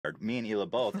me and Hila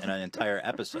both in an entire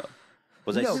episode.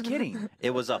 No kidding.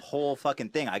 It was a whole fucking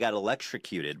thing. I got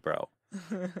electrocuted, bro.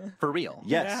 For real.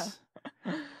 Yes.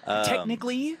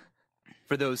 Technically,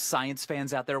 for those science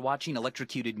fans out there watching,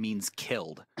 electrocuted means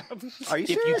killed. Are you serious?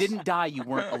 If you didn't die, you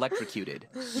weren't electrocuted.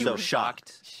 You were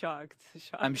shocked. Shocked.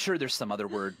 I'm sure there's some other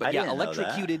word, but I yeah, didn't know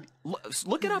electrocuted.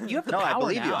 Look it up. You have the No, power I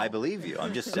believe now. you. I believe you.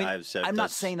 I'm just. I've said. I'm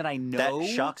not saying that I know. That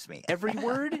shocks me. Every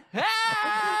word.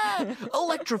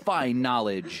 Electrifying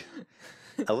knowledge.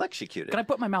 Electrocuted. Can I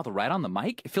put my mouth right on the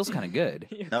mic? It feels kind of good.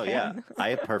 No, yeah.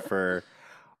 I prefer.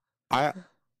 I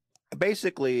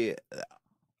basically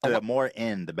the more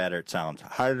in, the better it sounds.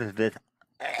 How does this?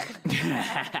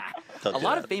 A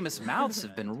lot of famous mouths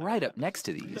have been right up next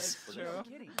to these.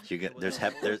 You get there's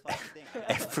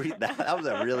every that was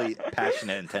a really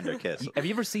passionate and tender kiss. Have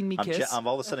you ever seen me kiss? I'm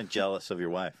all of a sudden jealous of your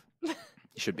wife. You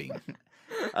should be.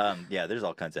 Yeah, there's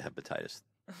all kinds of hepatitis.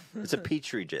 It's a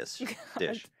petri dish.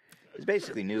 It's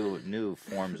basically new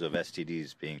forms of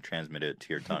STDs being transmitted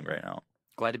to your tongue right now.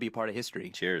 Glad to be a part of history.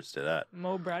 Cheers to that.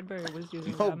 Mo Bradbury was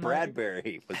using Mo that mic.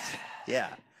 Bradbury was, yeah.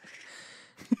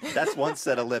 That's one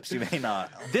set of lips you may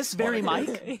not. This very wanna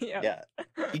mic? get. Yeah.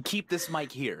 You keep this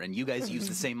mic here, and you guys use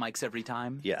the same mics every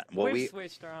time? Yeah. Well, We've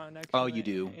switched around, actually. Oh, you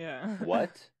do? Yeah.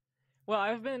 What? Well,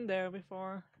 I've been there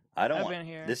before. I don't I've want. been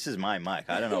here. This is my mic.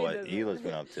 I don't know what He Hila's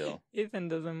been up to. Ethan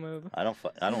doesn't move. I don't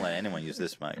let anyone use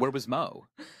this mic. Where was Mo?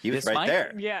 He was this right mic?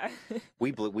 there. Yeah.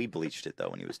 We bleached it though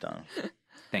when he was done.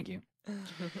 Thank you.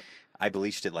 I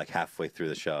bleached it like halfway through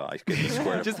the show. I could just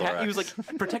squirt Just he was like,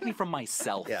 protect me from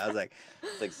myself. Yeah, I was like,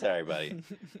 sorry, buddy.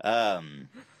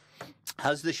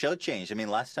 How's the show changed? I mean,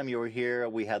 last time you were here,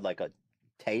 we had like a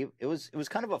tape. It was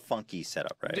kind of a funky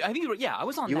setup, right? I think I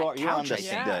was on You that are on couch, the I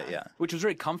think, yeah. which was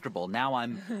very comfortable. Now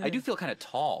I do feel kind of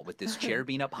tall with this chair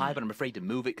being up high, but I'm afraid to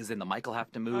move it because then the mic will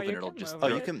have to move and you it'll can just. move Oh,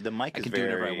 it. you can. The mic I is can do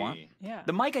whatever I very. want. Yeah.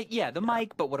 The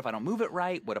mic. But what if I don't move it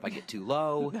right? What if I get too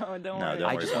low? No, don't No, worry. don't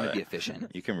I worry just about want to it. be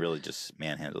efficient. You can really just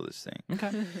manhandle this thing.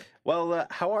 Okay. Well,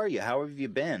 how are you? How have you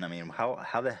been? I mean,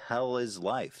 how the hell is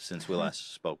life since we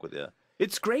last spoke with you?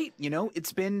 It's great,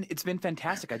 it's been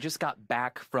fantastic. I just got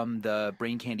back from the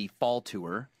Brain Candy Fall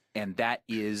Tour, and that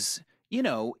is,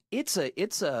 it's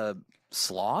a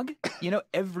slog.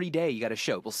 Every day you got a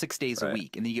show. Well, 6 days a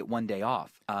week, and then you get one day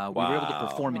off. We were able to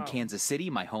perform in Kansas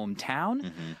City, my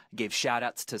hometown. Gave shout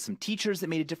outs to some teachers that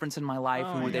made a difference in my life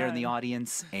who were there in the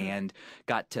audience, and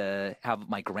got to have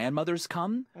my grandmothers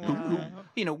come who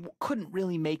couldn't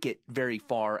really make it very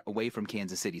far away from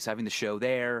Kansas City. So having the show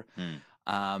there.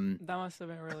 That must have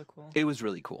been really cool. It was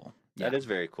really cool. That is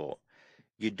very cool.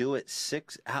 You do it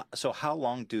so how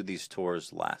long do these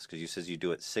tours last? Because you says you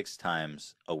do it 6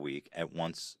 times a week at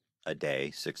once a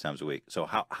day, 6 times a week. So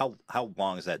how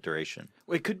long is that duration?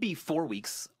 Well, it could be 4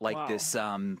 weeks like this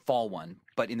fall one,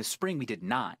 but in the spring we did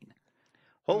 9.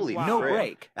 Holy Wow. No frick.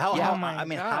 break. How Yeah. Oh my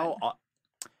God.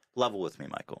 level with me,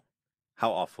 Michael.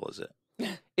 How awful is it?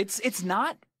 It's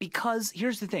not, because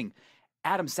here's the thing.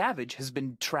 Adam Savage has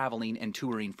been traveling and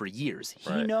touring for years. He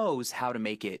Right. knows how to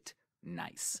make it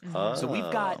nice. Oh. So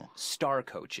we've got star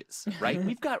coaches, right?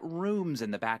 We've got rooms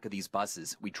in the back of these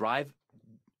buses. We drive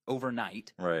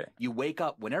overnight. Right. You wake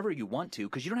up whenever you want to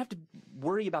because you don't have to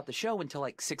worry about the show until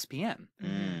like 6 p.m.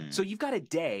 So you've got a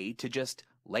day to just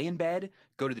lay in bed,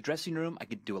 go to the dressing room. I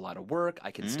can do a lot of work. I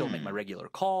can still make my regular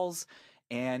calls.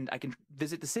 And I can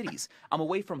visit the cities. I'm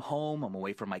away from home. I'm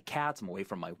away from my cats. I'm away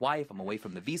from my wife. I'm away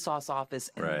from the Vsauce office.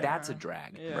 And Right. that's a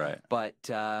drag. Yeah. Right.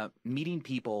 But meeting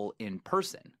people in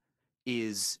person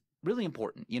is really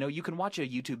important. You can watch a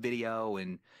YouTube video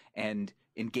and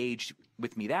engage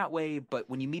with me that way. But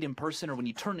when you meet in person, or when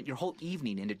you turn your whole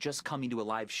evening into just coming to a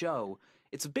live show,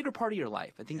 it's a bigger part of your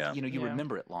life. I think, you Yeah.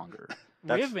 remember it longer.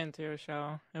 We've been to your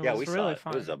show. It Yeah, was we saw really it.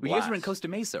 fun. It was a Well, you guys were in blast. Costa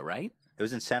Mesa, right? It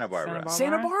was in Santa Barbara.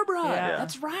 Santa Barbara. Yeah.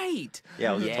 That's right.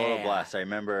 Yeah, it was a total Yeah. blast. I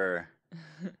remember.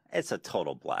 It's a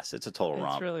total blast. It's a total It's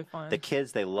romp. really fun. The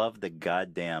kids, they love the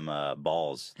goddamn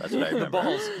balls. That's what I The remember.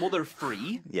 balls. Well, they're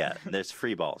free. Yeah, there's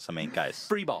free balls. I mean, guys,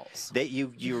 Free balls.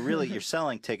 you're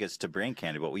selling tickets to Brain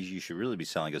Candy, but what you should really be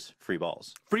selling is free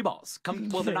balls. Free balls.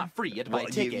 Well, they're not free. You have to buy a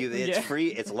ticket. It's Yeah. free.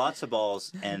 It's lots of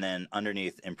balls, and then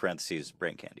underneath in parentheses,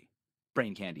 Brain Candy.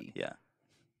 Brain candy. Yeah,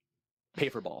 Pay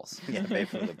for balls. yeah. Pay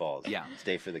for the balls. Yeah.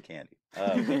 Stay for the candy.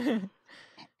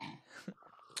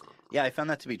 Yeah, I found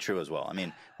that to be true as well. I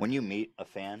mean, when you meet a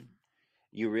fan,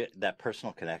 that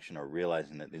personal connection, or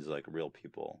realizing that these are like real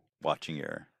people watching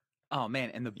your. Oh,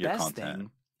 man. And the Your best content.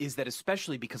 thing is that,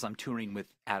 especially because I'm touring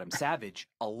with Adam Savage,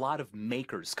 a lot of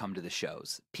makers come to the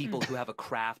shows. People who have a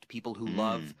craft, people who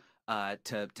love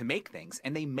to make things,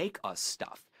 and they make us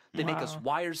stuff. They make us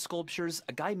wire sculptures.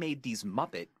 A guy made these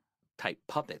Muppet type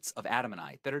puppets of Adam and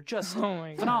I that are just Oh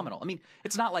my God. phenomenal. I mean,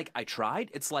 it's not like I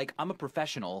tried. It's like I'm a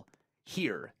professional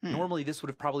here. Normally, this would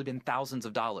have probably been thousands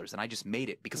of dollars, and I just made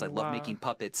it because I love Wow. making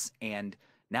puppets, and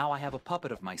now I have a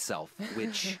puppet of myself,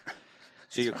 which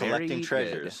So you're is very collecting good.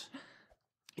 treasures.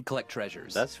 Collect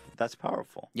treasures. That's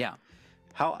powerful. Yeah.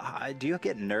 How do you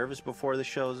get nervous before the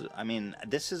shows? I mean,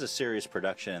 this is a serious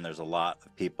production, and there's a lot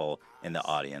of people in the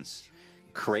audience.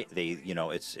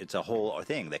 It's a whole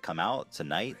thing. They come out. It's a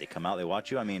night. They come out. They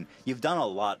watch you. I mean, you've done a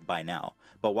lot by now.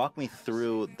 But walk me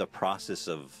through the process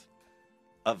of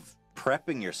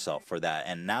prepping yourself for that.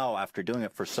 And now, after doing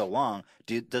it for so long,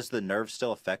 does the nerves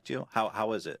still affect you?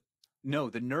 How is it? No,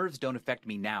 the nerves don't affect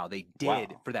me now. They did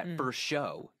Wow. for that first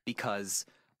show because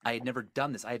I had never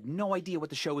done this. I had no idea what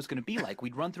the show was going to be like.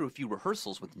 We'd run through a few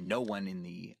rehearsals with no one in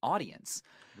the audience.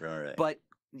 Right. But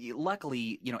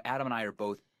luckily, Adam and I are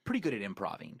both pretty good at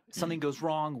improvising. Something goes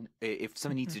wrong, if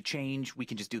something needs to change, we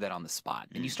can just do that on the spot.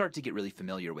 And you start to get really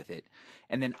familiar with it.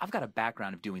 And then I've got a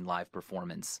background of doing live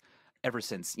performance ever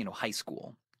since, high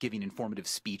school, giving informative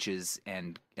speeches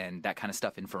and that kind of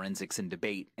stuff in forensics and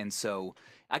debate. And so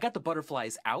I got the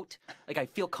butterflies out. Like, I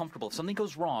feel comfortable. If something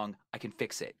goes wrong, I can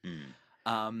fix it.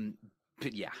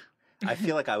 But yeah. I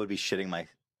feel like I would be shitting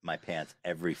my pants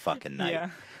every fucking night. Yeah.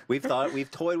 We've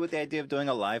toyed with the idea of doing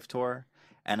a live tour,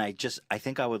 and I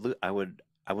think I would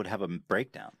have a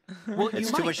breakdown. Well, It's you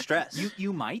too might. much stress.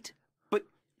 You might, but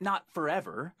not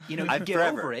forever. You get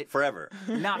forever, over it. forever.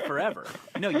 Not forever.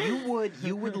 No,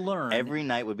 you would learn. Every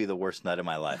night would be the worst night of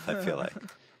my life, I feel like.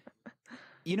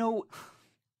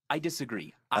 I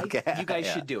disagree. Okay, You guys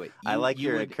yeah. should do it. I like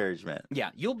your would- encouragement. Yeah,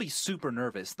 you'll be super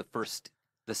nervous the first,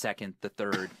 the second, the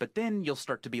third, but then you'll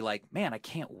start to be like, man, I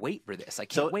can't wait for this. I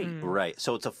can't wait. Right.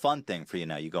 So it's a fun thing for you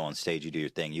now. You go on stage, you do your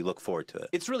thing, you look forward to it.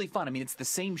 It's really fun. I mean, it's the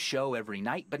same show every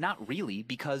night, but not really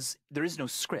because there is no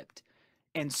script.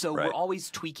 And so Right. we're always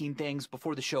tweaking things.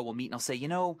 Before the show, we'll meet and I'll say,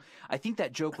 I think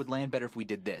that joke would land better if we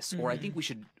did this, or I think we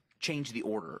should change the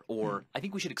order, or I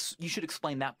think you should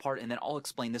explain that part, and then I'll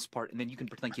explain this part, and then you can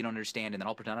pretend like you don't understand, and then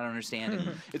I'll pretend I don't understand.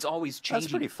 And it's always changing.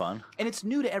 That's pretty fun. And it's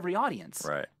new to every audience.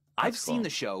 Right. I've That's seen cool. the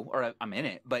show, or I'm in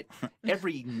it, but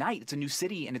every night it's a new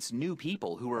city and it's new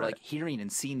people who are like hearing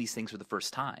and seeing these things for the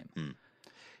first time.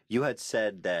 You had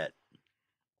said that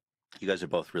you guys are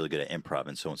both really good at improv,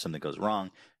 and so when something goes wrong,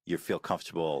 you feel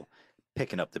comfortable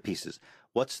picking up the pieces.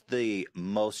 What's the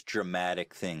most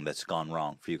dramatic thing that's gone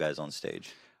wrong for you guys on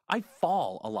stage? I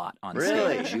fall a lot on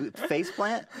Really? stage. You face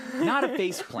plant? Not a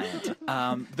face plant.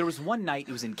 There was one night,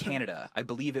 it was in Canada, I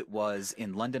believe it was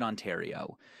in London,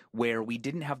 Ontario, where we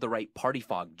didn't have the right party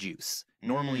fog juice.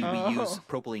 Normally we use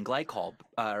propylene glycol,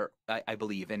 I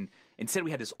believe, and instead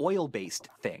we had this oil-based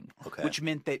thing, which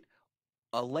meant that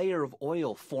a layer of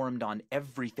oil formed on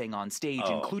everything on stage,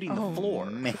 including the floor.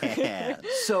 Man.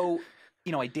 So,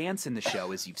 I dance in the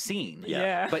show, as you've seen.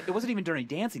 Yeah. But it wasn't even during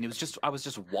dancing. It was I was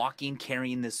just walking,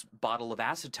 carrying this bottle of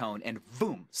acetone, and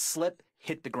boom, slip,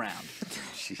 hit the ground.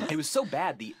 It was so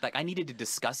bad. I needed to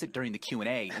discuss it during the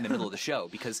Q&A in the middle of the show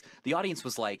because the audience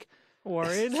was like,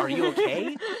 Worried? "Are you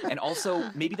okay?" And also,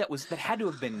 maybe that had to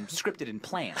have been scripted and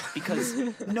planned because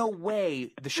no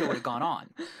way the show would have gone on.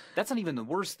 That's not even the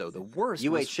worst, though. The worst.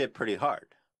 You was, ate shit pretty hard.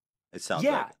 It sounds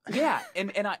yeah, like. yeah,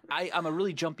 and I'm a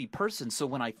really jumpy person, so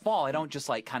when I fall, I don't just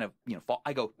kind of fall.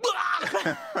 I go,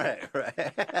 Right.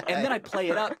 and then I play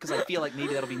it up because I feel like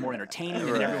maybe that'll be more entertaining, and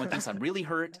then everyone thinks I'm really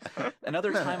hurt.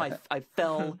 Another time I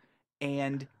fell,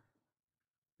 and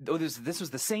this was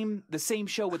the same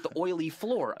show with the oily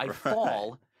floor. I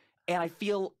fall, and I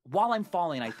feel while I'm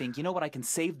falling, I think, you know what? I can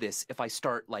save this if I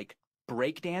start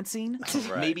break dancing.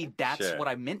 Maybe that's what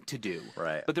I meant to do.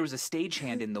 Right. But there was a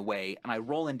stagehand in the way, and I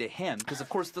roll into him because, of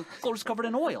course, the floor's covered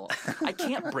in oil. I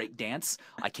can't break dance.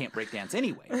 I can't break dance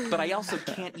anyway. But I also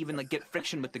can't even get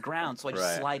friction with the ground, so I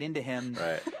just slide into him.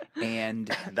 Right. And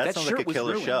That sounds shirt like a was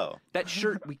killer ruined. show. That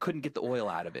shirt, we couldn't get the oil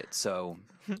out of it, so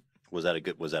Was that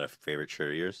a favorite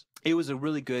shirt of yours? it was a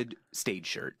really good stage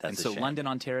shirt. That's and a so shame. London,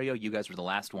 Ontario, you guys were the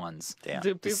last ones. Damn.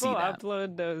 Do to see people that.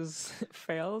 upload those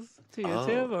fails to Oh.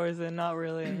 YouTube, or is it not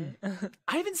really?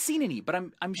 I haven't seen any, but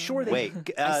I'm sure they.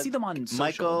 Wait, I see them on social.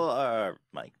 Michael,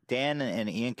 Dan, and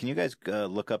Ian, can you guys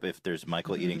look up if there's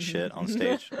Michael eating shit on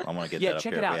stage? I want to get Yeah, that up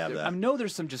check here it if out. we have that. I know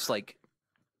there's some just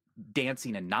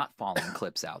dancing and not falling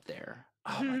clips out there.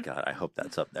 Oh my god, I hope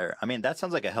that's up there. I mean, that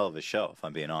sounds like a hell of a show, if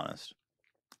I'm being honest.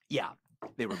 Yeah,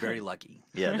 they were very lucky.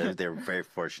 Yeah, they're very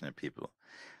fortunate people.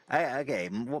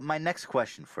 My next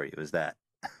question for you is that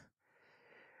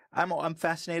I'm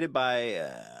fascinated by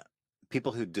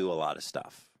people who do a lot of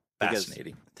stuff.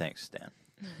 Fascinating. Thanks, Dan.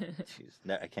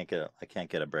 Jeez, I can't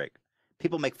get a break.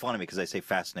 People make fun of me because I say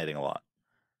fascinating a lot.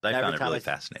 I Every found it time really I-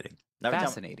 fascinating.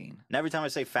 Fascinating. Every time I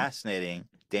say fascinating,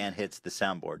 Dan hits the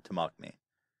soundboard to mock me.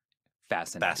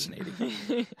 Fascinating.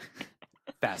 Fascinating.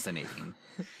 Fascinating.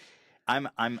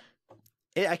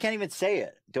 I can't even say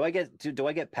it. Do I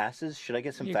get passes? Should I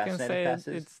get some You can fascinating say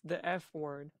passes? it's the F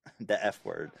word. The F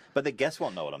word. But the guests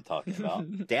won't know what I'm talking about.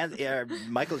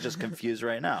 Michael's just confused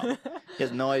right now. He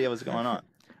has no idea what's going on.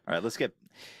 All right,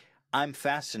 I'm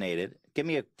fascinated. Give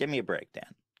me a break,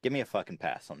 Dan. Give me a fucking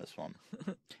pass on this one.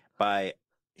 By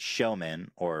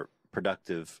showmen or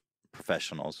productive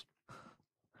professionals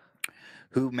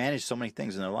who manage so many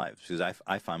things in their lives. Because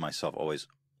I find myself always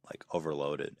like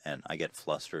overloaded and I get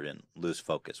flustered and lose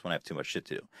focus when I have too much shit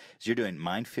to do. So you're doing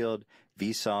Minefield,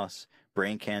 Vsauce,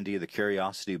 Brain Candy, the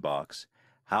Curiosity Box.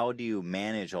 How do you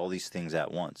manage all these things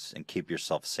at once and keep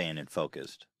yourself sane and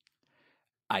focused?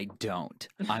 I don't.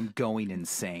 I'm going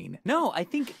insane. No, I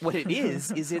think what it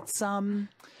is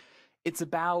it's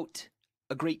about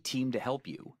a great team to help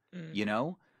you. You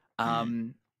know,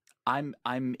 I'm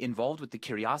involved with the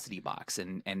Curiosity Box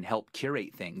and help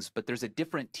curate things, but there's a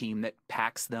different team that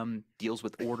packs them, deals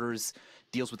with orders,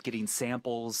 deals with getting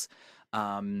samples,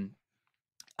 and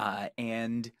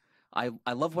I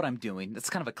love what I'm doing. That's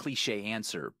kind of a cliche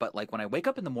answer, but like when I wake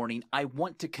up in the morning, I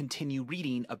want to continue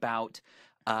reading about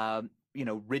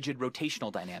rigid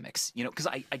rotational dynamics, because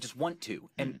I just want to.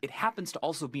 And it happens to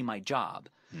also be my job.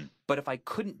 But if I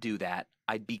couldn't do that,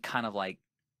 I'd be kind of like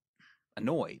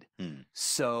annoyed.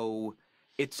 So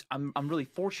I'm really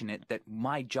fortunate that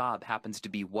my job happens to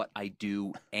be what I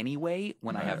do anyway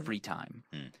when I have free time.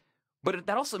 But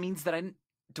that also means that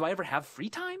do I ever have free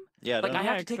time? Yeah. Like I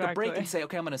have to Yeah, take a break exactly. and say,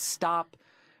 okay, I'm going to stop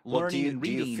Well, learning and do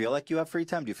reading. you feel like you have free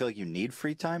time? Do you feel like you need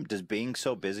free time? Does being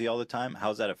so busy all the time, how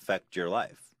does that affect your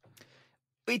life?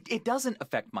 It doesn't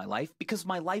affect my life because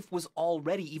my life was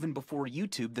already, even before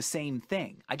YouTube, the same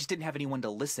thing. I just didn't have anyone to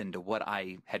listen to what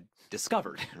I had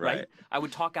discovered, right? I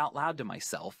would talk out loud to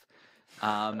myself.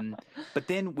 But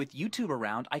then with YouTube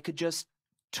around, I could just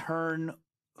turn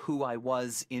who I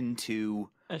was into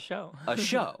A show. a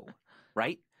show,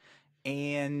 right?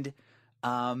 And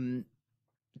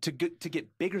to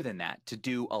get bigger than that, to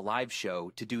do a live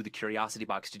show, to do the Curiosity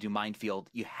Box, to do Minefield,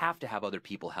 you have to have other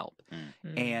people help.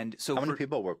 And so How many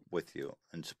people work with you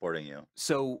and supporting you?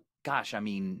 So, gosh, I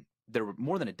mean, there were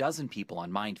more than a dozen people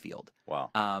on Minefield. Wow.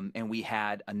 And we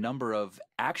had a number of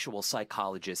actual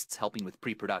psychologists helping with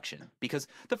pre-production because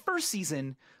the first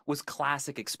season was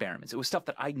classic experiments. It was stuff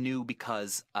that I knew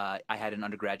because I had an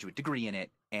undergraduate degree in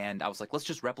it. And I was like, let's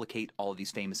just replicate all of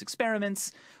these famous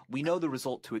experiments. We know the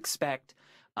result to expect.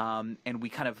 And we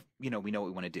kind of, we know what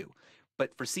we want to do.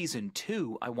 But for season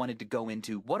 2, I wanted to go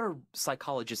into what are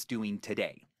psychologists doing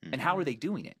today and how are they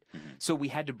doing it? So we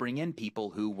had to bring in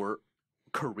people who were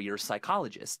career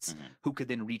psychologists who could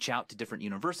then reach out to different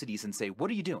universities and say, what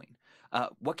are you doing?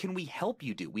 What can we help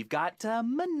you do? We've got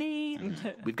money,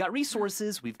 we've got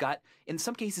resources, we've got, in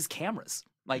some cases, cameras.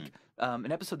 Like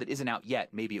an episode that isn't out yet,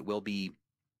 maybe it will be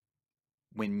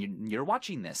when you're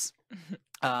watching this,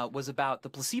 was about the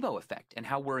placebo effect and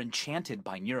how we're enchanted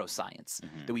by neuroscience,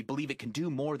 that we believe it can do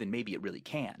more than maybe it really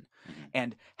can.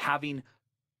 And having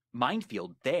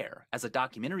Minefield there as a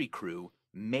documentary crew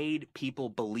made people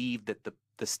believe that the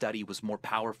study was more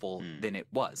powerful than it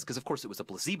was. Because, of course, it was a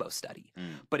placebo study.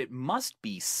 But it must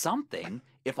be something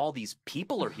if all these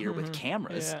people are here with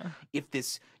cameras. Yeah. If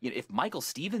this, if Michael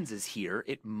Stevens is here,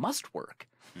 it must work.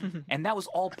 And that was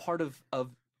all part of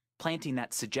planting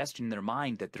that suggestion in their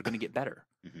mind that they're going to get better.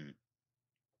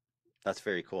 That's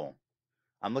very cool.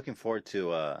 I'm looking forward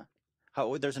to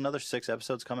there's another 6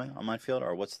 episodes coming on Minefield,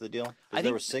 or what's the deal?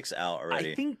 There were 6 out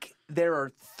already. I think there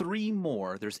are 3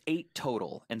 more. There's 8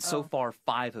 total, and so far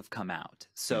 5 have come out.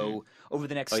 So over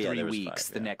the next 3 there was weeks,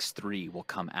 5, the next 3 will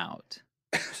come out.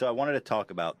 So I wanted to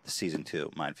talk about season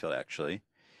 2, Minefield, actually,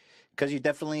 because you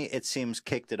definitely, it seems,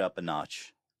 kicked it up a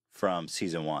notch from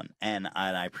season 1, and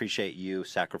I appreciate you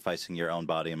sacrificing your own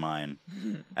body and mind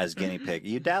as guinea pig.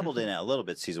 You dabbled in it a little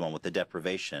bit season 1 with the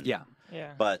deprivation, Yeah.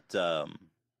 but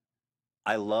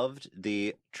I loved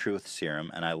the truth serum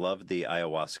and I loved the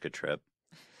ayahuasca trip.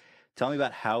 Tell me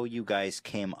about how you guys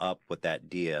came up with that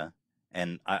idea.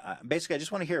 And I basically, I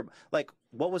just want to hear, like,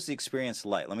 what was the experience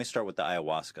like? Let me start with the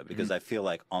ayahuasca, because I feel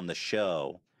like on the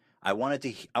show, I wanted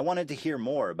to hear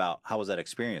more about how was that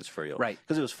experience for you. Right.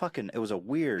 Because it was a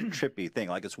weird, trippy thing.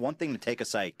 Like, it's one thing to take a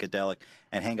psychedelic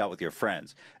and hang out with your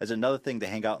friends. It's another thing to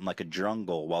hang out in, like, a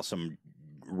jungle while some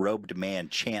robed man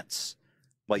chants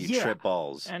while you trip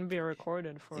balls. And be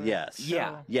recorded for Yes. the show.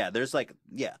 Yeah. Yeah, there's like,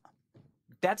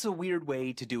 That's a weird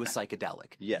way to do a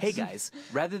psychedelic. Yes. Hey, guys,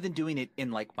 rather than doing it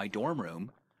in, like, my dorm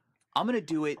room, I'm going to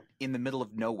do it in the middle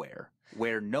of nowhere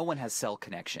where no one has cell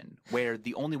connection, where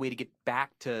the only way to get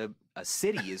back to a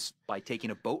city is by taking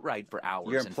a boat ride for hours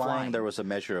You're and implying flying. there was a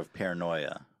measure of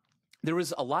paranoia. There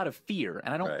was a lot of fear,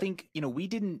 and I don't Right. think, we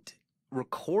didn't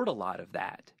record a lot of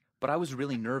that, but I was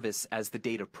really nervous as the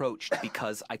date approached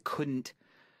because I couldn't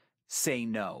say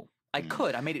no. I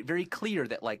could. I made it very clear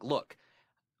that, like, look,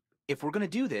 if we're going to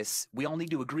do this, we all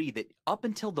need to agree that up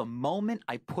until the moment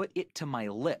I put it to my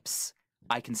lips,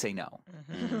 I can say no.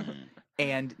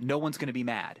 And no one's going to be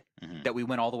mad that we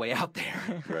went all the way out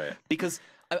there. Right. Because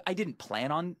I didn't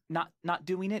plan on not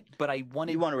doing it, but I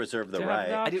wanted... You want to reserve the To have right.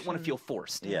 the I didn't want to option. feel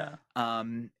forced. Yeah.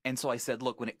 And so I said,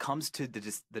 look, when it comes to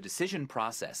the decision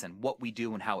process and what we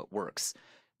do and how it works,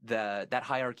 that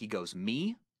hierarchy goes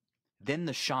me, then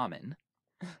the shaman,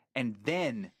 and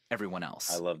then everyone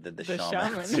else. I love that the The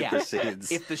shaman shaman. Yeah.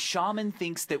 supersedes. If the shaman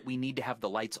thinks that we need to have the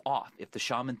lights off, if the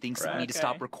shaman thinks that we Right. need to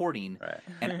stop Okay. recording, Right.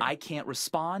 and I can't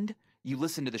respond, you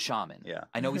listen to the shaman. Yeah.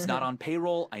 I know he's not on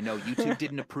payroll. I know YouTube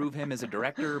didn't approve him as a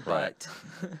director, but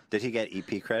Did he get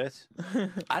EP credits?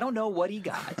 I don't know what he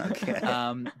got. Okay.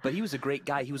 But he was a great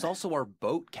guy. He was also our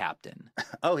boat captain.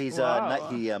 Oh, he's Wow.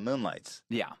 he moonlights.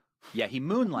 Yeah. Yeah, he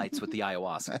moonlights with the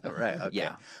ayahuasca. Right. Okay.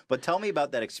 Yeah. But tell me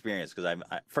about that experience, because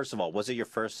first of all, was it your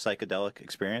first psychedelic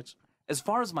experience? As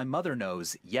far as my mother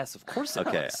knows, yes, of course it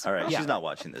Okay. was. All right. Yeah. She's not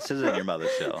watching this. This isn't your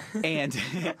mother's show. And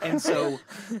so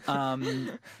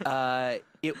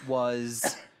it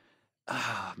was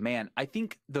man, I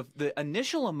think the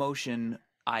initial emotion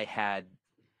I had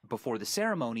before the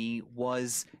ceremony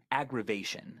was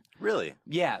aggravation. Really?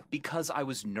 Yeah, because I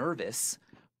was nervous,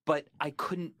 but I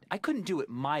couldn't do it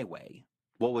my way.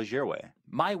 What was your way?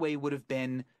 My way would have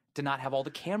been to not have all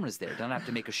the cameras there, to not have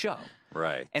to make a show.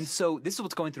 Right. And so this is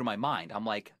what's going through my mind. I'm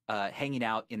like hanging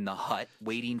out in the hut,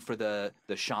 waiting for the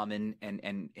shaman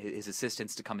and his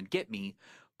assistants to come and get me.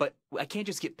 But I can't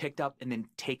just get picked up and then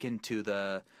taken to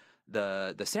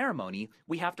the ceremony.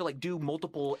 We have to like do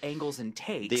multiple angles and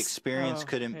takes. The experience Oh,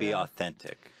 couldn't be yeah.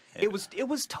 authentic. it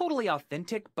was totally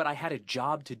authentic, but I had a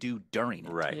job to do during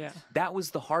it. Right. Yeah. That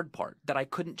was the hard part, that I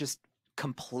couldn't just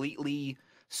completely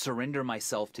surrender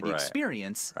myself to the Right.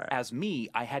 experience Right. as me.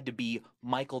 I had to be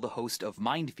Michael, the host of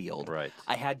Mindfield. Right.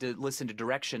 I had to listen to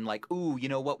direction like, ooh, you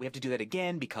know what, we have to do that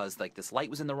again because like this light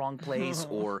was in the wrong place,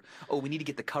 or oh, we need to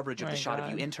get the coverage of My the shot of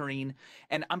you God. entering.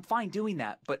 And I'm fine doing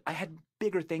that, but I had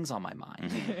bigger things on my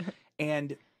mind.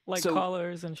 And Like so,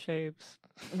 colors and shapes.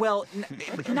 well,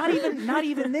 not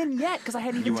even then yet, because I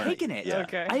hadn't You even weren't- taken it. yeah.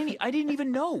 Okay. I didn't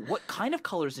even know what kind of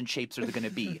colors and shapes are they going to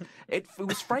be. It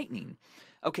was frightening.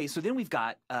 Okay, so then we've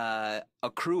got a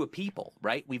crew of people,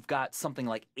 right? We've got something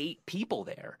like 8 people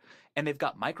there, and they've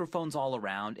got microphones all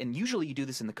around. And usually you do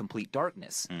this in the complete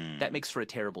darkness. That makes for a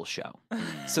terrible show.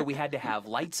 So we had to have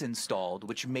lights installed,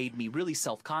 which made me really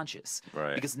self-conscious.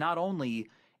 Right. Because not only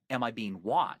am I being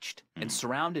watched and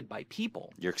surrounded by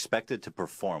people, You're expected to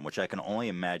perform, which I can only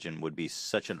imagine would be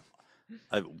such an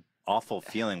awful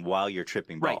feeling while you're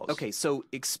tripping balls. right. Okay. So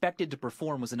expected to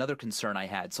perform was another concern I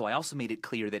had. So I also made it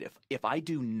clear that if I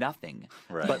do nothing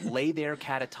Right. but lay there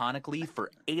catatonically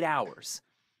for 8 hours,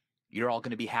 you're all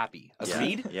going to be happy. Yeah.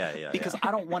 Agreed? Yeah. Because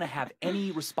I don't want to have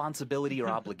any responsibility or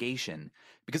obligation,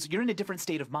 because you're in a different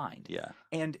state of mind. Yeah.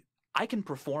 And I can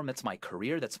perform. That's my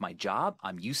career. That's my job.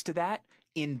 I'm used to that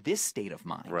in this state of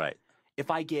mind. Right. If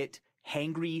I get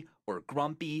hangry or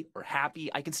grumpy or happy,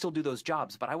 I can still do those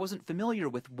jobs. But I wasn't familiar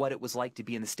with what it was like to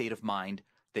be in the state of mind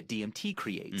that DMT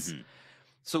creates.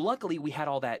 So luckily we had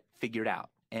all that figured out,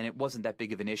 and it wasn't that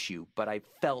big of an issue. But I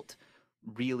felt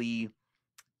really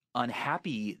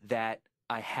unhappy that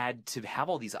I had to have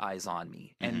all these eyes on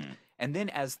me. And then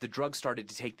as the drug started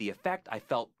to take the effect, I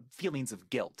felt feelings of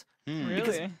guilt.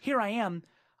 Because Really? here I am,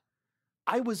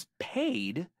 I was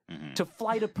paid to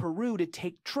fly to Peru to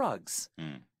take drugs,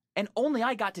 and only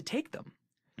I got to take them.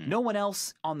 No one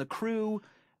else on the crew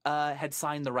had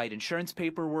signed the right insurance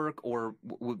paperwork, or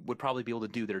would probably be able to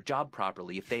do their job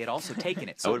properly if they had also taken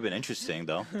it. That So would have been interesting,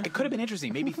 though. it could have been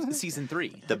interesting, maybe season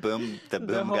 3. The boom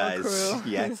whole guys crew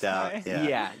yacked is out. fine.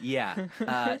 Yeah.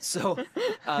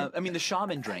 I mean, the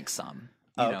shaman drank some.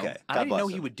 You know? Okay. I God didn't know bless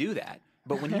he him. would do that.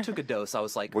 But when he took a dose, I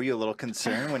was like, Were you a little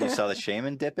concerned when you saw the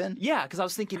shaman dip in? yeah, because I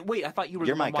was thinking, wait, I thought you were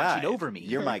You're the my one watching guide. over me.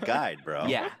 You're my guide, bro.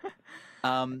 Yeah.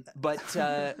 But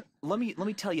let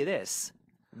me tell you this: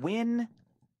 when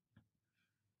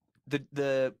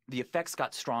the effects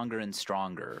got stronger and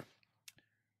stronger,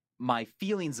 my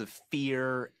feelings of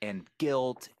fear and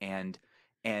guilt and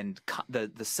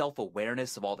the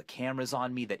self-awareness of all the cameras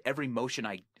on me, that every motion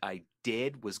I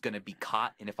did was going to be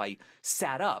caught, and if I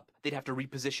sat up, they'd have to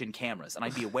reposition cameras, and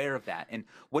I'd be aware of that. And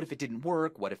what if it didn't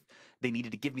work? What if they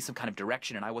needed to give me some kind of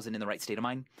direction and I wasn't in the right state of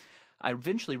mind? I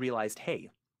eventually realized, hey,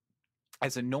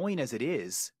 as annoying as it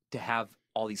is to have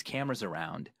all these cameras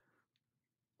around,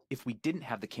 if we didn't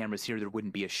have the cameras here, there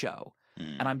wouldn't be a show.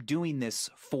 And I'm doing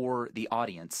this for the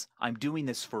audience. I'm doing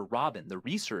this for Robin, the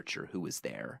researcher who was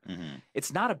there.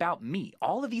 It's not about me.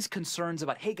 All of these concerns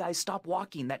about, hey guys, stop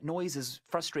walking, that noise is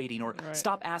frustrating, or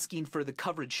stop asking for the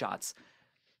coverage shots.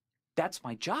 That's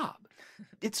my job.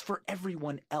 It's for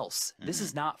everyone else. This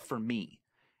is not for me.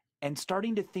 And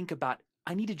starting to think about,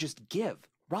 I need to just give.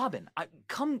 Robin,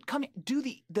 come do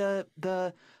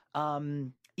the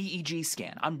EEG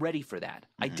scan. I'm ready for that.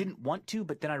 I didn't want to,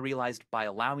 but then I realized by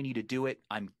allowing you to do it,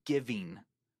 I'm giving.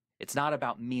 It's not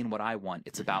about me and what I want.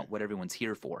 It's about what everyone's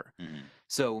here for.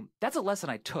 So that's a lesson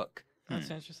I took That's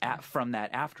interesting. from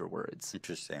that afterwards.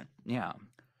 Interesting. Yeah.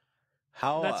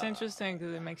 How That's interesting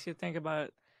because it makes you think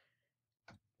about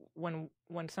when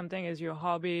something is your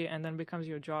hobby and then becomes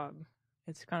your job.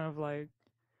 It's kind of like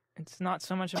it's not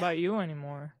so much about you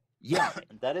anymore. Yeah.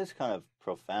 That is kind of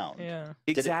profound. Yeah.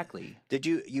 Exactly. Did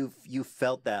you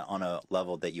felt that on a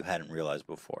level that you hadn't realized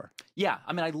before? Yeah.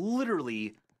 I mean, I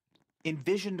literally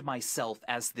envisioned myself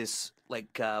as this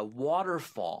like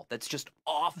waterfall that's just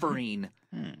offering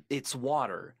its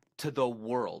water to the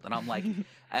world. And I'm like,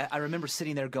 I remember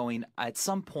sitting there going, at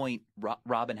some point,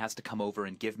 Robin has to come over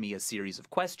and give me a series of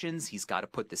questions. He's got to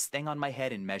put this thing on my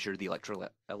head and measure the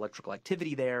electrical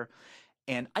activity there.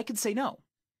 And I could say no.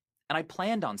 And I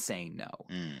planned on saying no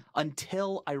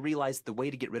until I realized the way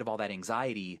to get rid of all that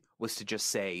anxiety was to just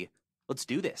say, let's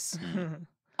do this.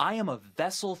 I am a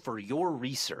vessel for your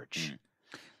research.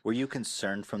 Were you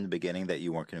concerned from the beginning that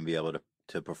you weren't going to be able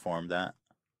to perform that?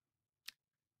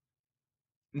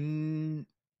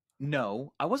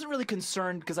 No, I wasn't really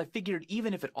concerned because I figured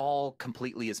even if it all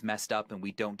completely is messed up and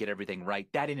we don't get everything right,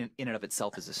 that in and of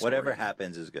itself is a story. Whatever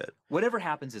happens is good. Whatever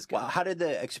happens is good. Well, how did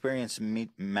the experience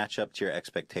match up to your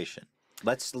expectation?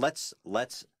 Let's just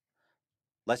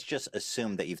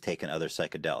assume that you've taken other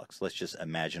psychedelics. Let's just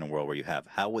imagine a world where you have.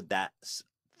 How would that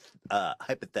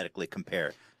hypothetically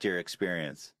compare to your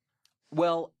experience?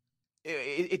 Well,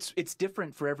 it's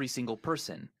different for every single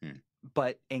person.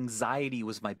 But anxiety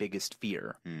was my biggest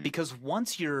fear because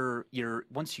once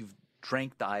once you've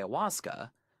drank the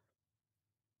ayahuasca,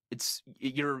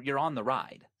 you're on the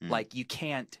ride. Like you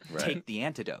can't take the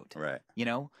antidote, you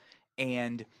know?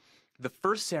 And the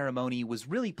first ceremony was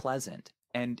really pleasant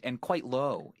and quite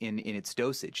low in its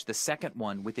dosage. The second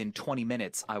one, within 20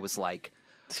 minutes, I was like,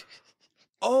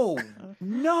 oh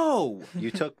no.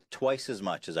 You took twice as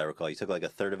much, as I recall. You took like a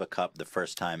third of a cup the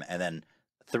first time, and then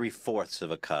 3/4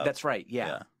 of a cup. That's right.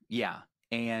 Yeah.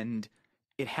 And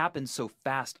it happened so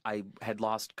fast, I had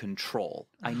lost control.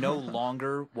 I no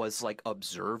longer was like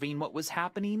observing what was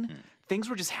happening. Things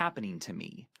were just happening to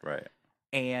me. Right.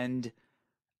 And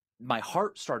my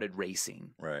heart started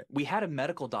racing. Right. We had a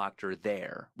medical doctor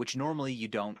there, which normally you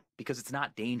don't because it's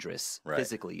not dangerous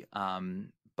physically.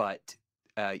 But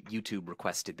YouTube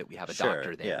requested that we have a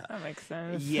doctor there. Yeah. That makes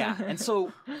sense. Yeah. And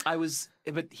so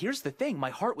but here's the thing.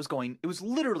 My heart was going, it was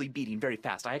literally beating very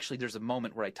fast. there's a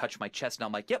moment where I touch my chest and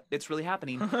I'm like, yep, it's really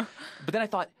happening. But then I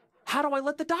thought, how do I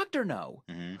let the doctor know?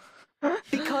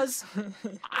 Because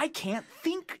I can't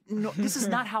think. No, this is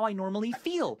not how I normally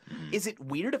feel. Is it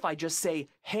weird if I just say,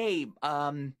 hey,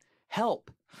 help?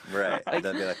 Right. They'd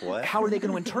be like, what? How are they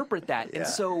going to interpret that? And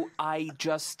so I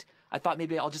thought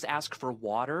maybe I'll just ask for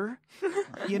water,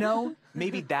 you know?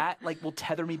 Maybe that will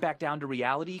tether me back down to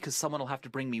reality because someone will have to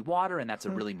bring me water, and that's a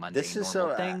really mundane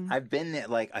normal thing. I've been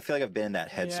I feel like I've been in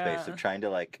that headspace of trying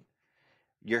to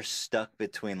you're stuck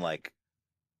between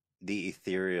the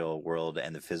ethereal world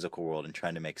and the physical world and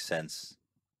trying to make sense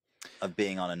of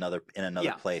being in another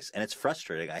place, and it's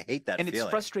frustrating. I hate that feeling. And it's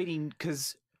frustrating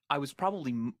because I was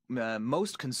probably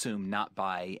most consumed not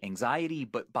by anxiety,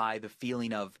 but by the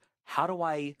feeling of how do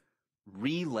I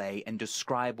relay and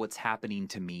describe what's happening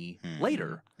to me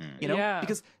later, you know? Yeah.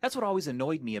 Because that's what always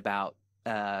annoyed me about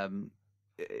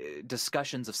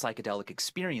discussions of psychedelic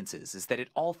experiences is that it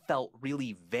all felt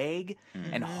really vague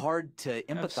and hard to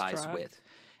empathize Abstract. with.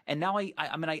 And now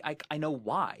I know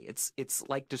why. It's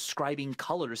like describing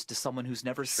colors to someone who's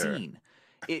never seen.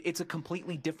 It's a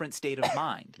completely different state of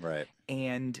mind. Right.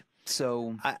 And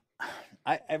so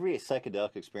every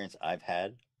psychedelic experience I've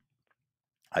had,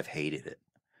 I've hated it.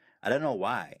 I don't know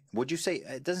why. Would you say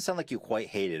it doesn't sound like you quite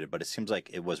hated it, but it seems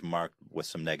like it was marked with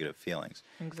some negative feelings.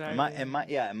 Exactly. In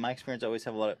my experience, I always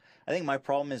have a lot of. I think my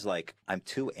problem is I'm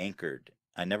too anchored.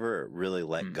 I never really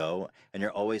let go, and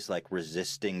you're always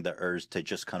resisting the urge to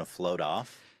just kind of float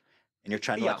off, and you're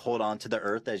trying to hold on to the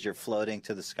earth as you're floating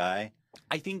to the sky.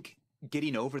 I think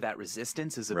getting over that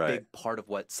resistance is a big part of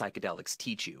what psychedelics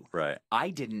teach you. Right. I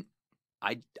didn't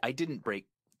I didn't break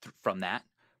from that,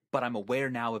 but I'm aware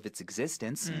now of its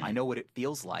existence. I know what it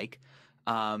feels like.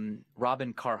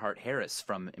 Robin Carhart Harris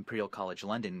from Imperial College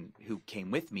London, who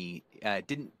came with me,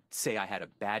 didn't say I had a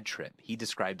bad trip. He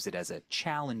describes it as a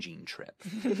challenging trip.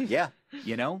 Yeah,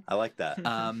 You know? I like that.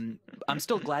 I'm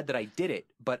still glad that I did it,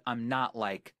 but I'm not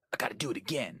like, I got to do it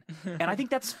again. And I think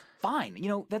that's fine. You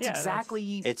know, that's Yeah,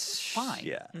 exactly It's fine.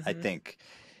 Yeah, I think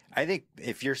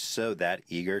if you're so that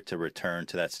eager to return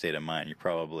to that state of mind, you're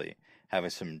probably having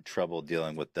some trouble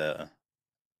dealing with the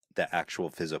actual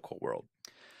physical world.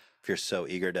 If you're so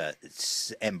eager to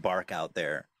embark out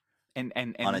there and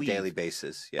on a leave. daily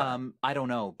basis, yeah. I don't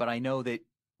know, but I know that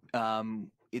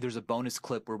there's a bonus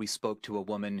clip where we spoke to a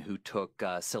woman who took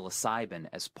psilocybin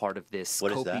as part of this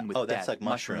What is coping that? with Oh, that's death. like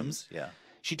mushrooms. Yeah.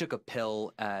 She took a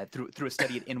pill through a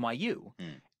study at NYU,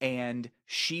 and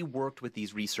she worked with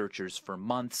these researchers for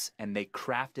months, and they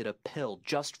crafted a pill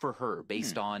just for her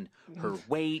based on her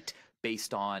weight,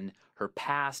 based on her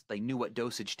past. They knew what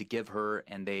dosage to give her,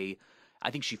 and I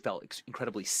think she felt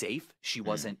incredibly safe. She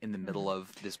wasn't in the middle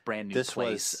of this brand new This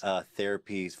place. was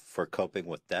therapy for coping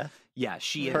with death. Yeah,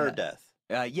 she Her had, death.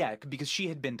 yeah, because she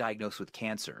had been diagnosed with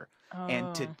cancer,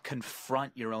 and to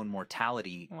confront your own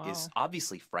mortality is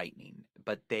obviously frightening.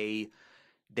 But they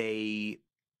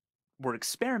were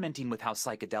experimenting with how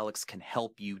psychedelics can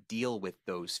help you deal with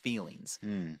those feelings,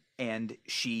 and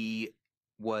it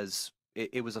was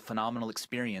a phenomenal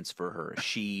experience for her.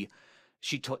 She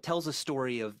tells a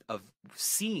story of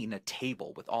seeing a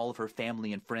table with all of her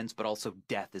family and friends, but also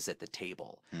death is at the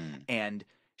table, and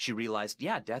she realized,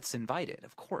 yeah, death's invited,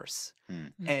 of course.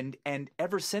 And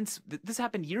ever since this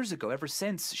happened years ago, ever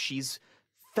since she's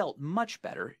felt much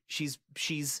better. She's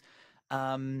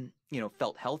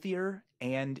felt healthier,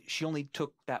 and she only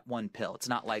took that one pill. It's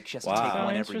not like she has to take Wow.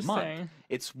 one every month. Interesting.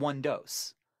 It's one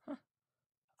dose.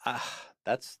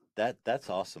 That's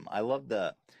awesome.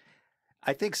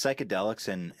 I think psychedelics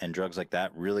and drugs like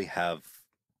that really have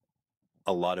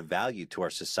a lot of value to our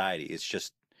society.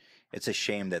 It's a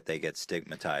shame that they get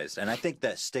stigmatized. And I think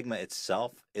that stigma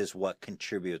itself is what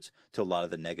contributes to a lot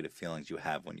of the negative feelings you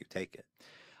have when you take it.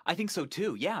 I think so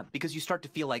too, yeah, because you start to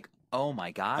feel like, oh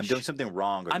my gosh, I'm doing something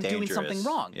wrong or I'm dangerous. doing something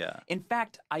wrong. Yeah. In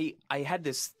fact, I had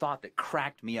this thought that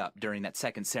cracked me up during that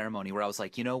second ceremony where I was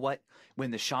like, you know what?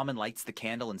 When the shaman lights the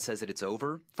candle and says that it's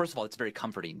over, first of all, it's very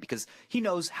comforting because he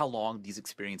knows how long these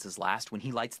experiences last. When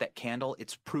he lights that candle,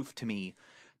 it's proof to me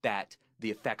that the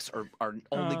effects are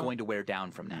only going to wear down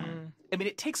from now. I mean,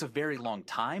 it takes a very long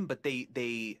time, but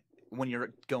they when you're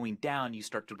going down, you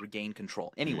start to regain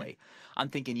control. Anyway, I'm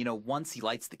thinking, once he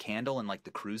lights the candle and like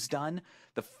the crew's done,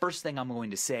 the first thing I'm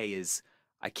going to say is,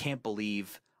 I can't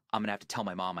believe I'm going to have to tell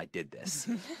my mom I did this.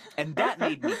 And that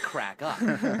made me crack up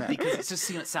because it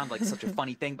just sounded like such a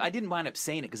funny thing. I didn't wind up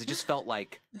saying it because it just felt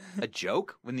like a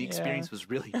joke when the experience was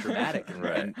really dramatic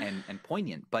and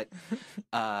poignant. But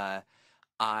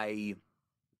I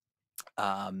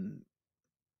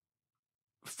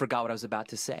forgot what I was about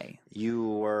to say. You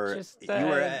were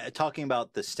talking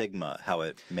about the stigma, how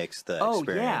it makes the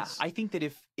experience. Yeah, I think that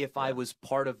if I was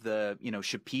part of the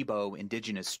Shipibo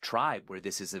indigenous tribe where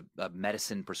this is a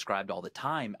medicine prescribed all the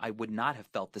time, I would not have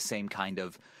felt the same kind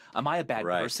of, am I a bad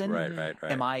person? Right.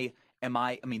 Am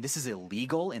I mean, this is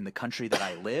illegal in the country that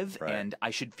I live, and I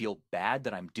should feel bad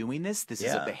that I'm doing this. This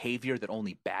is a behavior that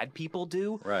only bad people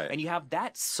do. Right. And you have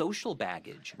that social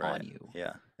baggage on you.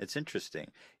 Yeah, it's interesting.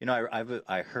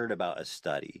 I heard about a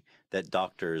study that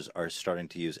doctors are starting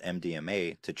to use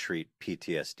MDMA to treat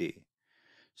PTSD.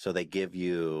 So they give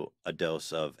you a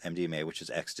dose of MDMA, which is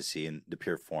ecstasy in the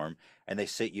pure form, and they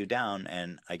sit you down,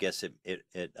 and I guess it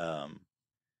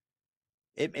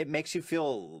makes you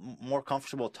feel more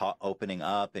comfortable opening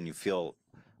up, and you feel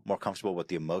more comfortable with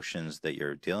the emotions that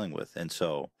you're dealing with. And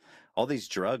so all these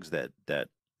drugs that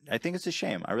I think it's a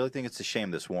shame. I really think it's a shame,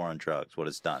 this war on drugs, what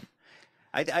it's done.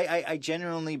 I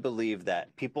genuinely believe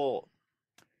that people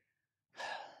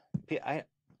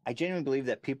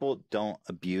don't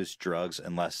abuse drugs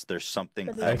unless there's something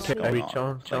else going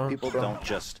on. Like, people don't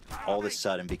just all of a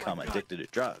sudden become addicted to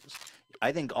drugs.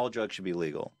 I think all drugs should be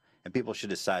legal, and people should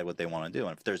decide what they want to do.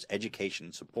 And if there's education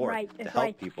and support to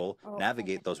help people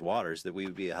navigate those waters, that we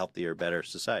would be a healthier, better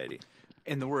society.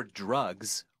 And the word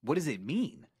drugs, what does it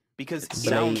mean? Because it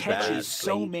sounds catches bad.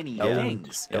 so many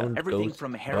things. Everything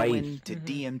from heroin to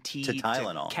DMT to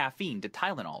Tylenol, to caffeine to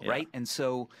Tylenol, Yeah. right? And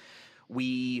so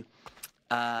we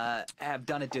have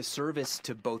done a disservice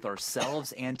to both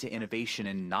ourselves and to innovation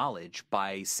and knowledge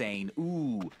by saying,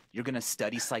 ooh, you're going to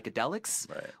study psychedelics?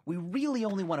 Right. We really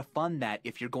only want to fund that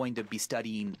if you're going to be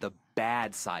studying the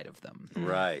bad side of them.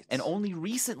 Right. And only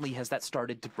recently has that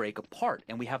started to break apart.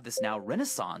 And we have this now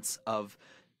renaissance of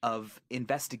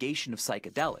investigation of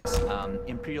psychedelics.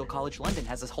 Imperial College London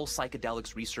has this whole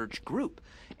psychedelics research group,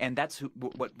 and that's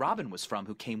what Robin was from,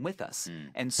 who came with us.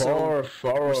 And so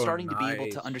we're starting to be able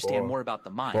to understand more about the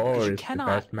mind, because you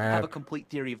cannot have a complete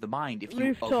theory of the mind if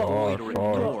you avoid or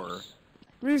ignore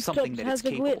something that it's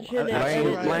capable of.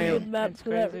 It's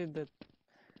crazy that.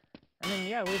 I mean,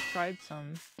 yeah, we've tried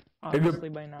some, obviously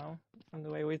by now, from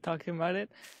the way we're talking about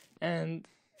it, and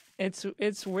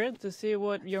it's weird to see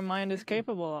what your mind is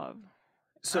capable of.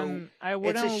 So I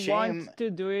wouldn't want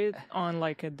to do it on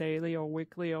like a daily or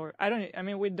weekly or I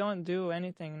mean, we don't do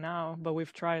anything now, but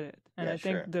we've tried it, and I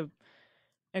think the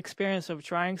experience of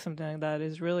trying something like that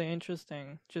is really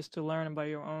interesting, just to learn about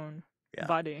your own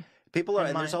body. People are,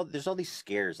 and there's all these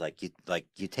scares, like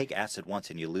you take acid once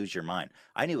and you lose your mind.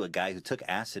 I knew a guy who took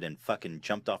acid and fucking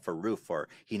jumped off a roof, or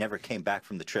he never came back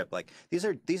from the trip. Like these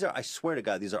are I swear to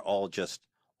God, these are all just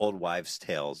old wives'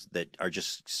 tales that are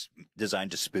just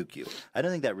designed to spook you. I don't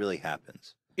think that really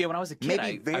happens. Yeah, when I was a kid,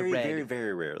 maybe I read, very,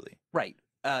 very rarely. Right.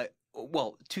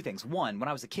 Well, two things. One, when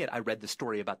I was a kid, I read the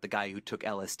story about the guy who took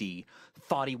LSD,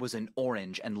 thought he was an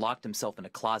orange, and locked himself in a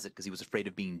closet because he was afraid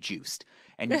of being juiced.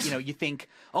 And you think,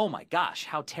 oh my gosh,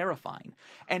 how terrifying.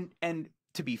 And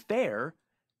to be fair,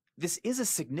 this is a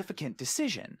significant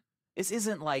decision. This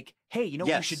isn't like, hey, what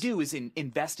you should do is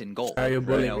invest in gold. You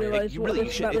really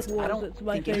should. I don't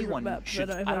think anyone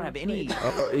should. I don't have any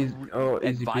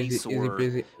advice or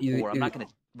I'm not going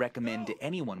to recommend to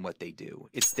anyone what they do.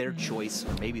 It's their choice,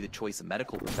 or maybe the choice a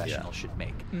medical professional should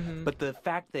make. But the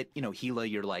fact that, Gila,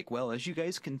 you're like, well, as you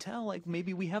guys can tell, like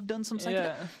maybe we have done some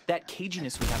psychedelics. That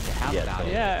caginess we have to have about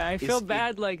it. Yeah, I feel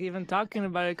bad like even talking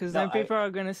about it, because then people are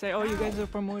going to say, oh, you guys are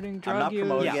promoting drug use. I'm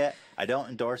not promoting it. I don't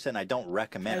endorse it, and I don't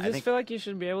recommend it. I feel like you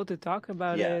should be able to talk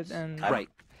about it. And right.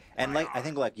 And I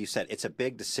think like you said, it's a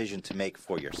big decision to make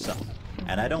for yourself.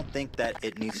 And I don't think that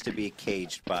it needs to be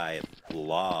caged by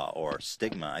law or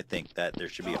stigma. I think that there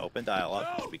should be open dialogue,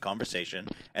 there should be conversation,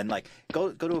 and like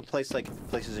go to a place like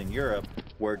places in Europe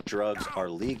where drugs are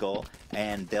legal,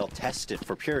 and they'll test it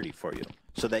for purity for you,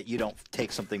 so that you don't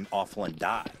take something awful and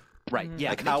die. Right. Yeah.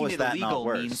 Like, how is that illegal not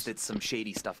worse? Means that some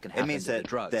shady stuff can happen. It means to the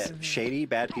drugs. that shady,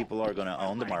 bad people are going to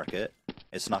own the market.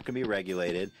 It's not going to be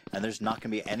regulated, and there's not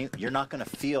going to be you're not going to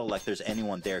feel like there's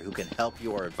anyone there who can help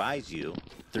you or advise you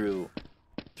through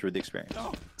the experience.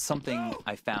 Something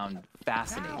I found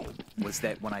fascinating was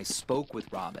that when I spoke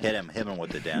with Robin, hit him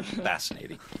with the damn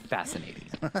fascinating.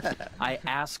 I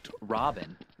asked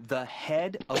Robin, the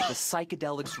head of the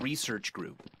psychedelics research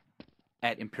group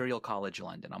at Imperial College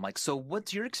London. I'm like, so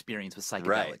what's your experience with psychedelics?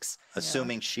 Right.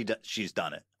 Assuming she's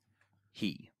done it.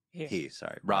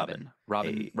 Robin,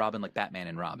 like Batman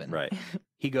and Robin. Right.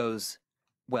 He goes,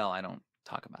 well, I don't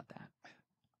talk about that.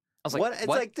 I was like, what? It's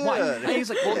like, dude. And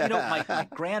he's like, well, my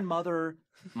grandmother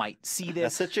might see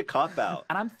this. That's such a cop out.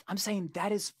 And I'm saying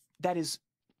that is.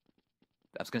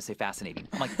 I was going to say fascinating.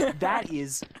 I'm like, that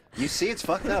is. You see, it's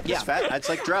fucked up. Yeah. It's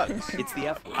like drugs. It's the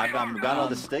F word. I've got all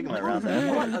the stigma around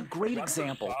that. What a great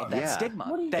example of that stigma.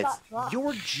 That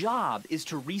your job is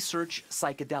to research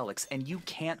psychedelics, and you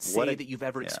can't say that you've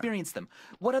ever experienced them.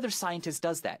 What other scientist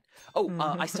does that? Oh,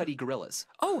 I study gorillas.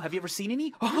 Oh, have you ever seen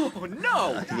any? Oh,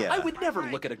 no. I would never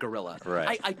look at a gorilla.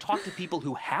 Right. I talk to people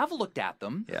who have looked at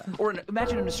them. Yeah. Or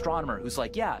imagine an astronomer who's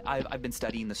like, I've been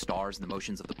studying the stars and the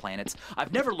motions of the planets.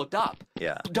 I've never looked up.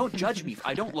 Yeah. Don't judge me.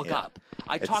 I don't look up.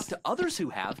 I talk to others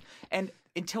who have, and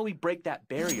until we break that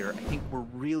barrier, I think we're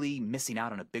really missing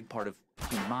out on a big part of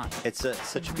human mind. It's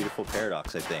such a beautiful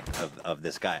paradox, I think, of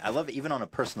this guy. I love it. Even on a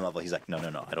personal level, he's like, no,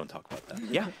 I don't talk about that.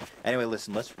 Yeah. Anyway,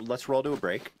 listen, let's roll to a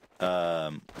break.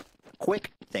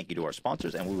 Quick thank you to our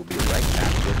sponsors, and we will be right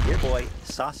back with your boy,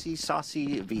 Saucy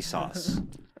Vsauce.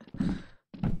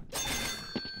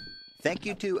 Thank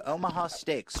you to Omaha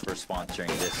Steaks for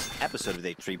sponsoring this episode of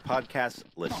the H3 Podcast.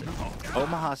 Listen,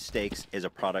 Omaha Steaks is a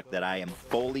product that I am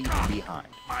fully behind.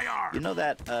 You know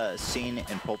that scene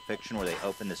in Pulp Fiction where they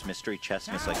open this mystery chest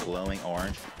and it's like glowing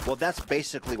orange? Well, that's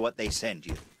basically what they send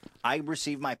you. I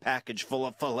received my package full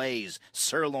of fillets,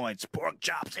 sirloins, pork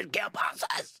chops, and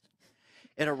kielbasa's.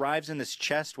 It arrives in this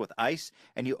chest with ice,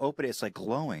 and you open it, it's like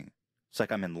glowing. It's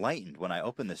like I'm enlightened when I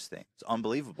open this thing. It's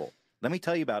unbelievable. Let me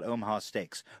tell you about Omaha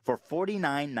Steaks. For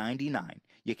 $49.99,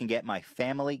 you can get my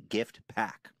family gift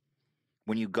pack.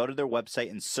 when you go to their website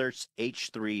and search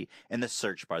H3 in the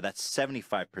search bar. That's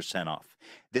 75% off.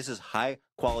 This is high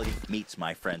quality meats,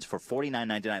 my friends, for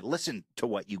 $49.99. Listen to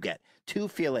what you get. 2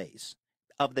 fillets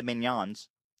of the mignons.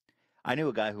 I knew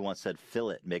a guy who once said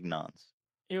fillet mignons.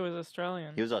 He was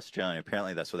Australian. He was Australian.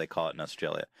 Apparently that's what they call it in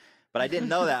Australia. But I didn't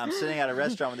know that. I'm sitting at a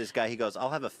restaurant with this guy. He goes,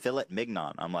 I'll have a fillet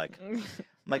mignon. I'm like,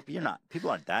 you're not, people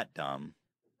aren't that dumb.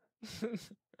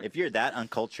 If you're that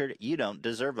uncultured, you don't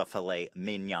deserve a filet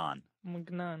mignon.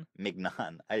 Mignon.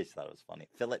 Mignon. I just thought it was funny.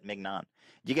 Fillet mignon.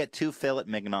 You get 2 fillet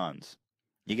mignons.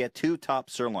 You get 2 top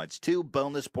sirloins, 2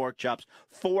 boneless pork chops,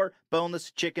 4 boneless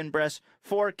chicken breasts,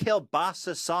 4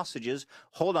 kielbasa sausages.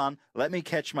 Hold on. Let me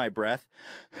catch my breath.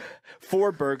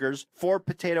 4 burgers, 4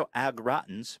 potato au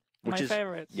gratins. Which my is,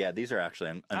 favorites. Yeah, these are actually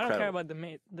incredible. I don't care about the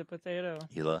meat, the potato.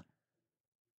 Hila,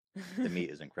 the meat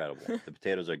is incredible. The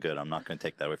potatoes are good. I'm not going to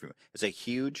take that away from you. It's a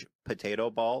huge potato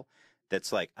ball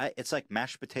that's like, it's like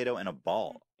mashed potato in a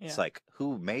ball. Yeah. It's like,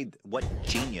 what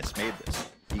genius made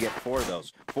this? You get 4 of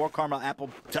those. 4 caramel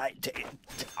apple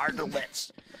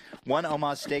tartlets. 1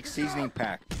 Omaha steak seasoning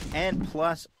pack. And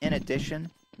plus, in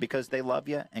addition, because they love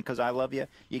you and because I love you,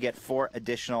 you get 4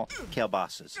 additional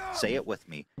kielbasas. Say it with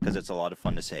me because it's a lot of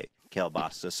fun to say.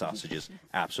 Kielbasa sausages,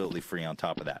 absolutely free on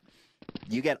top of that.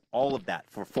 You get all of that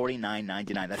for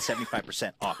 $49.99. That's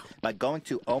 75% off by going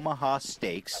to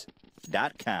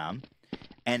omahasteaks.com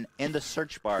and in the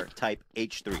search bar type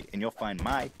H3 and you'll find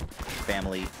my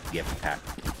family gift pack.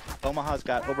 Omaha's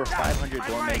got over 500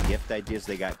 gourmet gift ideas.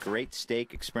 They got great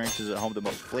steak experiences at home, the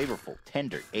most flavorful,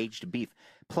 tender, aged beef,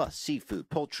 plus seafood,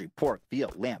 poultry, pork,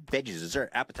 veal, lamb, veggies, dessert,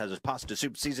 appetizers, pasta,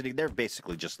 soup, seasoning. They're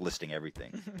basically just listing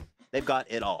everything. They've got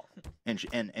it all,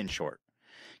 in short.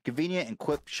 Convenient and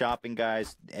quick shopping,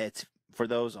 guys. It's for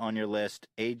those on your list.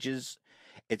 It's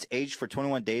aged for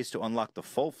 21 days to unlock the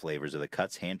full flavors of the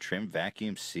cuts, hand trimmed,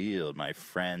 vacuum sealed, my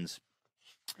friends.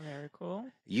 Very cool.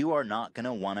 You are not going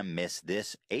to want to miss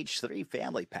this H3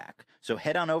 family pack. So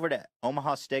head on over to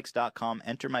omahasteaks.com,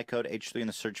 enter my code H3 in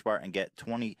the search bar, and get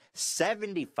 75%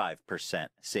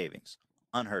 savings.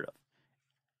 Unheard of.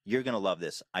 You're going to love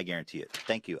this. I guarantee it.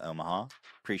 Thank you, Omaha.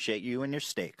 Appreciate you and your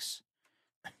steaks.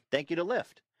 Thank you to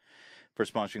Lyft for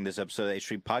sponsoring this episode of the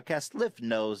H3 podcast. Lyft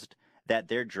knows that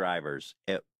their drivers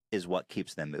is what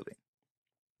keeps them moving.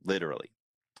 Literally.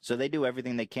 So they do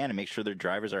everything they can to make sure their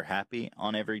drivers are happy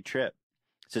on every trip.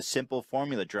 It's a simple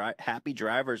formula. Happy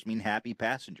drivers mean happy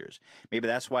passengers. Maybe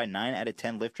that's why 9 out of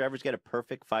 10 Lyft drivers get a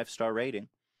perfect 5-star rating.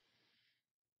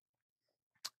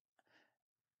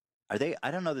 I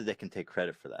don't know that they can take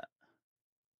credit for that.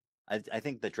 I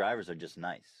think the drivers are just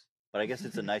nice. But I guess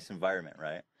it's a nice environment,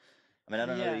 right? I mean, I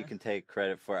don't know that you can take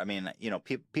credit for,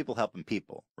 people helping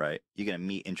people, right? You're going to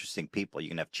meet interesting people. You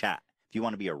can have chat. If you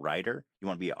want to be a writer, you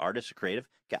want to be an artist, a creative,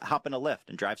 hop in a Lyft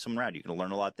and drive someone around. You can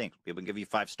learn a lot of things. People can give you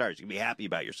 5 stars. You can be happy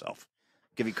about yourself.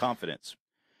 Give you confidence.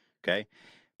 Okay?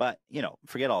 But,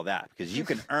 forget all that because you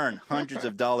can earn hundreds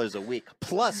of dollars a week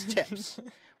plus tips.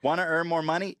 Want to earn more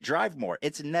money? Drive more.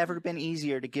 It's never been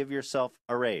easier to give yourself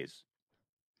a raise.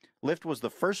 Lyft was the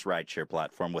first rideshare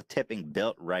platform with tipping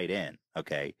built right in,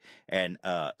 okay? And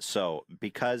so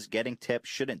because getting tips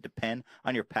shouldn't depend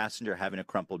on your passenger having a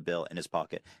crumpled bill in his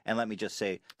pocket. And let me just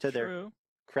say, to their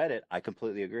credit, I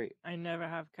completely agree. I never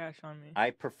have cash on me. I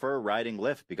prefer riding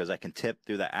Lyft because I can tip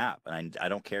through the app, and I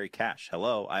don't carry cash.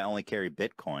 Hello, I only carry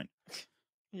Bitcoin.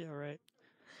 Yeah, right.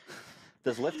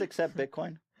 Does Lyft accept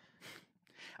Bitcoin?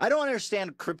 I don't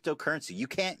understand cryptocurrency. You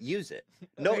can't use it.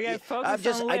 No, I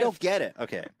don't get it.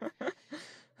 Okay.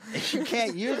 You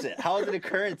can't use it. How is it a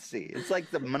currency? It's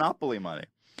like the monopoly money.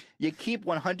 You keep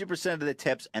 100% of the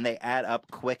tips, and they add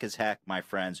up quick as heck, my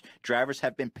friends. Drivers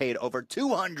have been paid over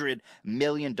 $200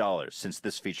 million since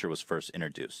this feature was first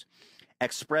introduced.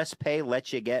 Express Pay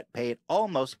lets you get paid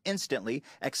almost instantly,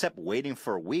 except waiting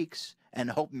for weeks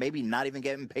and hope maybe not even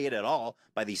getting paid at all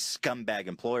by these scumbag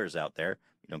employers out there.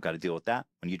 You don't got to deal with that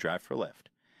when you drive for Lyft.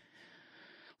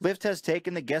 Lyft has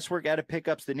taken the guesswork out of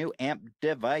pickups. The new AMP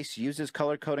device uses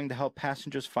color coding to help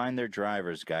passengers find their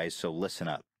drivers, guys, so listen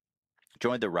up.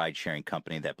 Join the ride-sharing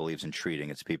company that believes in treating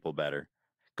its people better.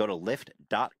 Go to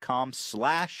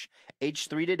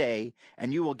lyft.com/H3 today,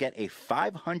 and you will get a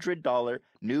 $500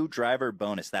 new driver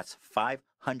bonus. That's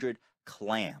 500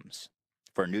 clams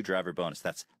for a new driver bonus.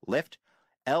 That's Lyft,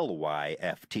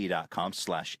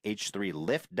 lyft.com/H3,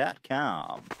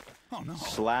 lyft.com. Oh, no.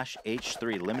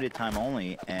 /H3, limited time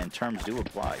only, and terms do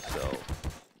apply. So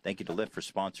thank you to Lyft for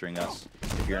sponsoring us.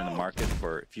 If you're in the market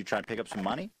if you try to pick up some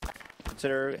money,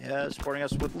 consider supporting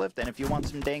us with Lyft. And if you want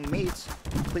some dang meats,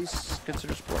 please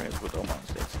consider supporting us with Omaha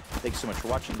Steaks. Thanks so much for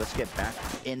watching. Let's get back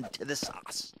into the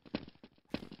sauce.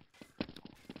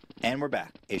 And we're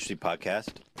back. HD Podcast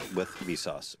with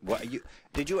Vsauce.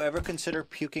 Did you ever consider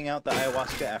puking out the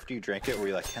ayahuasca after you drank it? Were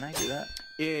you like, can I do that?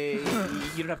 You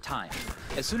don't have time.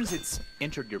 As soon as it's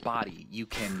entered your body, you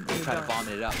can try to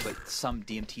vomit it up, but some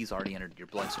DMT's already entered your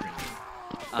bloodstream.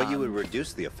 But you would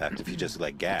reduce the effect if you just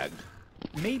like gagged.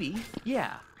 Maybe,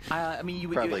 yeah. I mean, it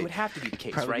would have to be the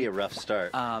case, probably right? Be a rough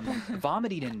start.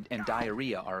 Vomiting and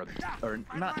diarrhea or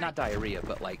not diarrhea,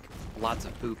 but like lots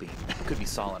of pooping. Could be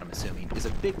solid, I'm assuming, is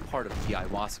a big part of the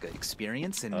ayahuasca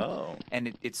experience.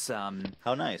 And it's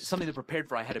how nice. Something they're prepared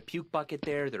for. I had a puke bucket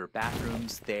there. There are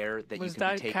bathrooms there that was you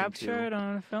can be taken to. Was that captured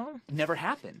on film? Never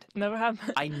happened. Never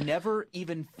happened. I never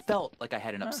even felt like I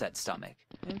had an upset stomach.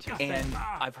 Interesting. And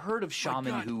I've heard of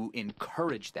shaman who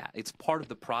encourage that. It's part of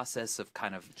the process of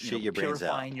kind of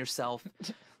purifying yourself.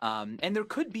 And there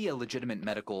could be a legitimate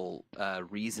medical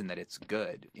reason that it's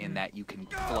good in that you can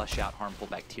flush out harmful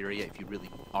bacteria if you really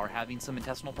are having some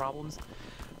intestinal problems.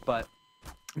 But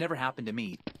never happened to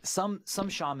me. Some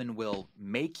shaman will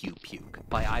make you puke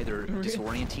by either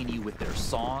disorienting you with their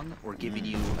song or giving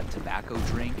you a tobacco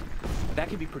drink. That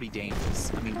can be pretty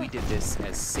dangerous. I mean, we did this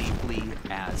as safely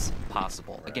as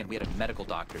possible. Right. Again, we had a medical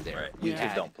doctor there. Right.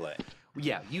 YouTube don't play.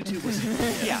 Yeah, YouTube was,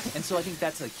 and so I think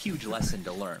that's a huge lesson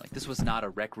to learn. Like, this was not a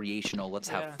recreational, let's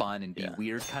have fun and be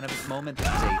weird kind of moment. This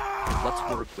was a,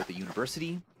 let's work with a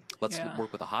university, let's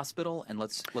work with a hospital, and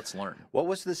let's learn. What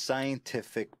was the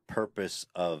scientific purpose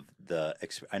of the,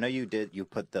 I know you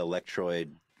put the electroid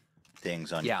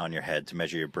things on your head to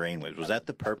measure your brainwaves. Was that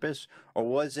the purpose, or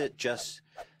was it just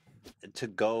to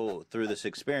go through this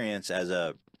experience as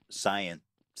a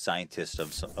scientist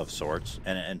of sorts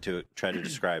and to try to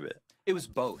describe it? It was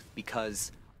both,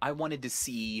 because I wanted to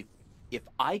see if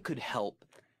I could help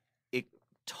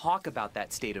talk about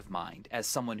that state of mind as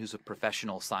someone who's a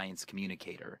professional science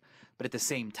communicator, but at the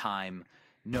same time,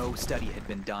 no study had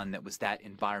been done that was that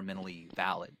environmentally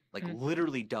valid, like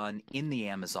literally done in the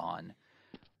Amazon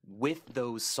with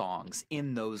those songs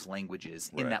in those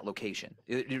languages in that location.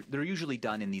 They're usually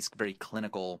done in these very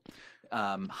clinical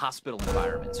hospital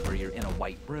environments where you're in a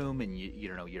white room and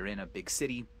you're in a big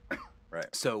city. Right.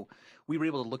 So we were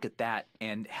able to look at that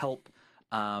and help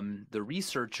the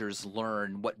researchers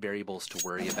learn what variables to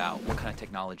worry about, what kind of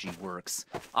technology works.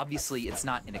 Obviously, it's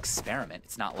not an experiment.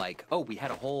 It's not like, oh, we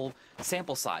had a whole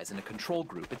sample size and a control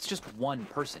group. It's just one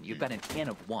person. You've got an N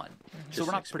of one. So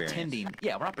we're not pretending.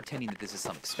 Yeah, we're not pretending that this is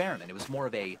some experiment. It was more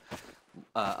of a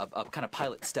kind of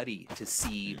pilot study to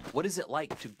see what is it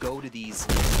like to go to these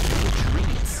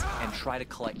retreats and try to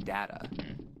collect data.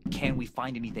 Can we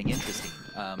find anything interesting?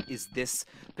 Is this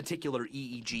particular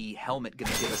EEG helmet going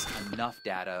to give us enough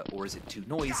data, or is it too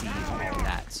noisy and all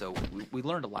that? So we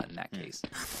learned a lot in that case.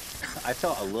 I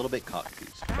felt a little bit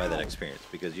confused by that experience,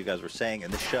 because you guys were saying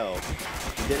in the show,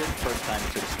 you did it the first time you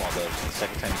took a small dose, the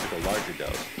second time you took a larger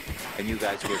dose, and you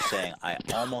guys were saying, I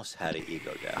almost had an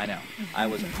ego death. I know. I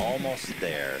was almost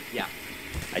there. Yeah.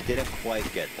 I didn't quite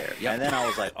get there. Yep. And then I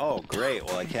was like, oh, great.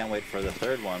 Well, I can't wait for the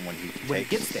third one when he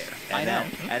gets there. And I know.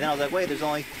 And then I was like, wait, there's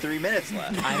only 3 minutes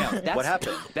left. I know. What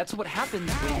happened? That's what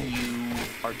happens when you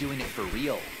are doing it for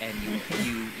real and you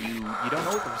don't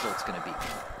know what the result's going to be.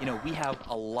 You know, we have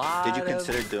a lot Did you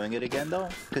consider doing it again, though?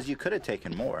 Because you could have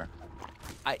taken more.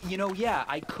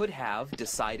 I could have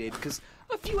decided, because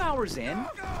a few hours in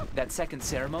that second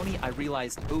ceremony, I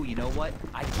realized, oh, you know what?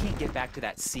 I can't get back to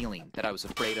that ceiling that I was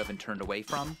afraid of and turned away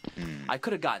from. I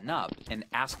could have gotten up and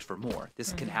asked for more.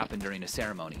 This can happen during a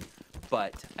ceremony,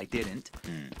 but I didn't.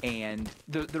 And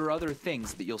there are other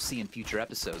things that you'll see in future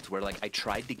episodes where, like, I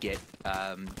tried to get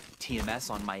TMS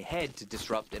on my head to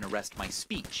disrupt and arrest my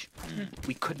speech.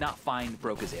 We could not find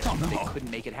Broca's air. They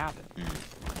couldn't make it happen.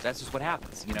 That's just what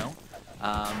happens, you know?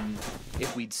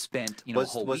 If we'd spent, a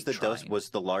whole week trying. Was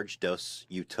the large dose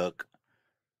you took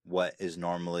what is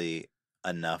normally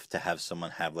enough to have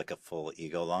someone have like a full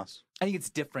ego loss? I think it's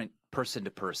different person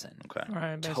to person. Okay.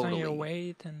 Right, based on your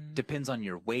weight and depends on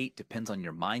your weight, depends on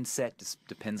your mindset,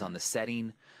 depends on the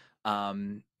setting.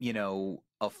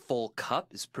 A full cup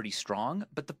is pretty strong,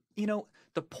 but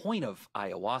the point of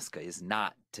ayahuasca is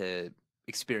not to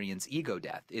experience ego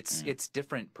death. It's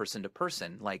different person to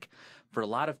person. Like, for a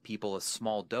lot of people, a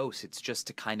small dose, it's just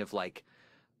to kind of like,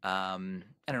 I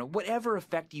don't know, whatever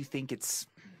effect you think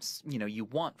you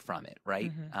want from it,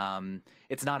 right?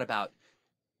 It's not about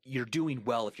you're doing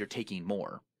well if you're taking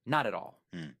more. Not at all.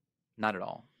 Not at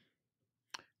all.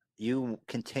 You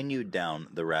continued down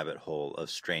the rabbit hole of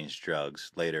strange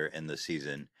drugs later in the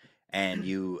season, and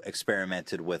you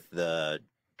experimented with the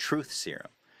truth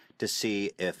serum to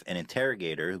see if an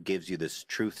interrogator who gives you this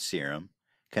truth serum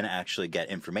can actually get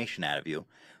information out of you.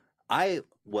 I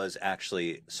was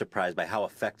actually surprised by how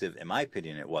effective, in my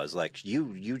opinion, it was. Like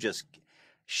you just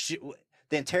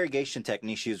the interrogation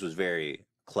technique she used was very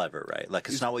clever, right? Like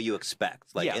it's not what you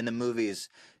expect. Like in the movies,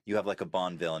 you have like a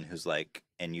Bond villain who's like,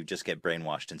 and you just get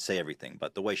brainwashed and say everything.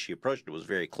 But the way she approached it was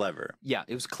very clever. Yeah,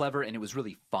 it was clever and it was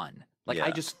really fun. Like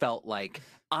I just felt like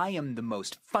I am the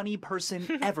most funny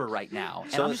person ever right now,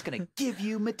 and I'm just gonna give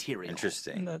you material.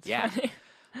 Interesting. That's funny.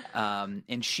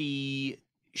 And she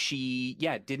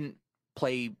didn't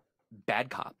play bad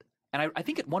cop. And I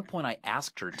think at one point I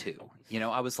asked her to. You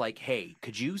know, I was like, hey,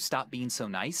 could you stop being so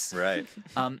nice? Right.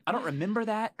 I don't remember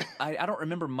that. I don't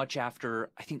remember much after,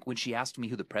 I think, when she asked me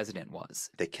who the president was.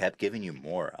 They kept giving you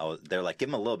more. They're like, give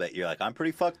him a little bit. You're like, I'm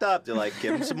pretty fucked up. They're like,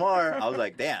 give him some more. I was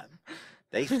like, damn.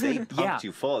 They pumped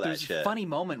you full of that shit. There's a funny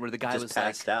moment where the guy just was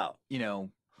passed like, out. you know,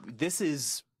 this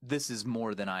is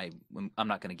more than I'm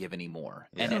not going to give any more.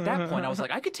 Yeah. And at that point I was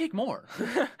like, I could take more.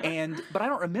 But I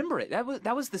don't remember it. That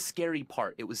was the scary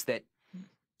part. It was that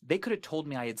they could have told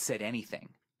me I had said anything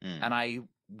and I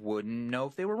wouldn't know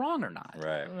if they were wrong or not.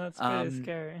 Right. Well, that's pretty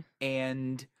scary.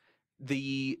 And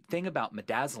the thing about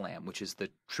midazolam, which is the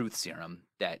truth serum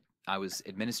that I was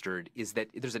administered, is that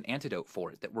there's an antidote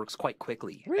for it that works quite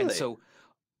quickly. Really? And so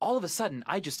all of a sudden,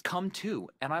 I just come to,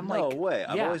 and I'm like, no way.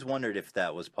 I've always wondered if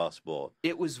that was possible.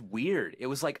 It was weird. It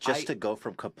was like just to go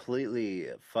from completely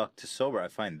fucked to sober. I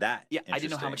find that I didn't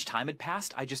know how much time had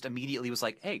passed. I just immediately was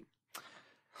like, hey,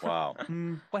 wow,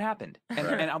 what happened?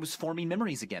 And I was forming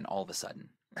memories again all of a sudden.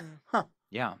 Huh?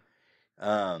 Yeah.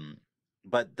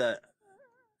 But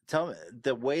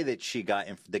the way that she got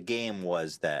the game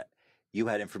was that you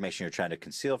had information you're trying to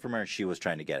conceal from her, and she was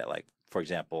trying to get it. Like, for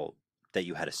example, that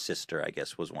you had a sister, I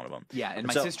guess, was one of them. Yeah, and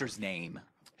my sister's name.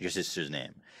 Your sister's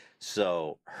name.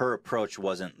 So her approach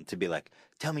wasn't to be like,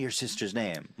 tell me your sister's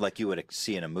name, like you would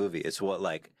see in a movie. It's what,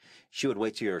 like, she would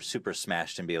wait till you're super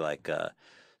smashed and be like,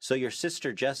 so your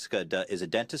sister Jessica is a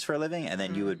dentist for a living? And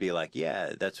then you would be like,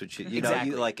 yeah, that's what you know,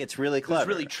 like, it's really clever. It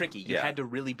was really tricky. You had to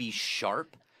really be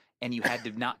sharp, and you had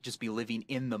to not just be living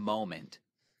in the moment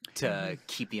to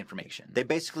keep the information. They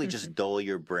basically just dull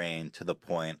your brain to the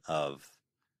point of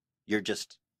you're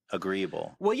just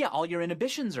agreeable. Well, yeah, all your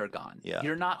inhibitions are gone. Yeah.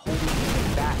 You're not holding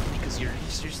anything back because you're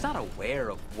just not aware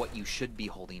of what you should be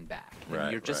holding back.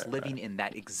 And you're just living in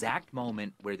that exact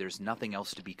moment where there's nothing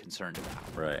else to be concerned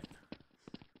about. Right.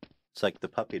 It's like the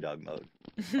puppy dog mode.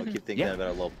 I'll keep thinking about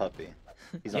a little puppy.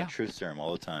 He's on truth serum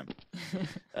all the time.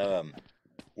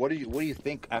 What do you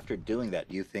think after doing that?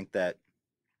 Do you think that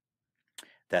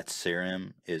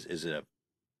serum is an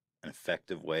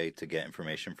effective way to get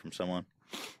information from someone?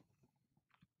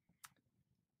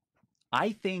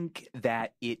 I think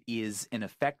that it is an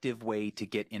effective way to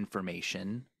get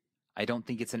information. I don't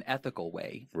think it's an ethical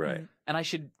way. Right. And I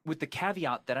should, with the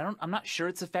caveat that I'm not sure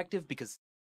it's effective because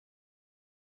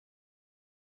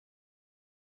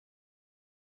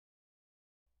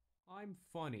I'm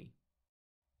funny.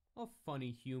 A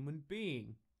funny human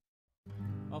being.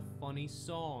 A funny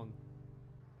song.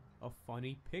 A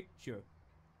funny picture.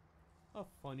 A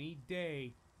funny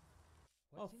day.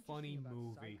 A funny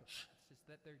movie. Is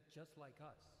that they're just like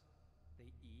us. They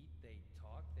eat, they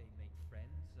talk, they make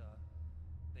friends,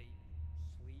 they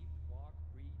sleep, walk,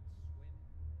 read,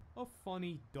 swim. A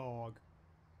funny dog.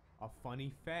 A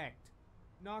funny fact.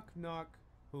 Knock knock,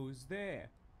 who's there?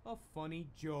 A funny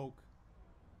joke.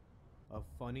 A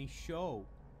funny show.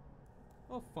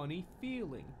 A funny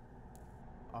feeling.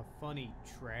 A funny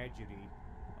tragedy.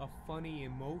 A funny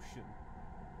emotion.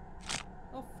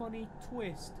 A funny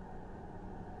twist.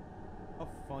 A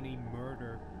funny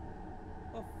murder.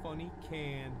 A funny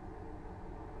can.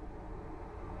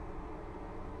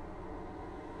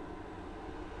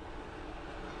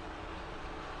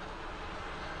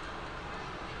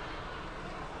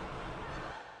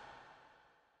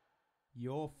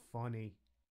 You're funny.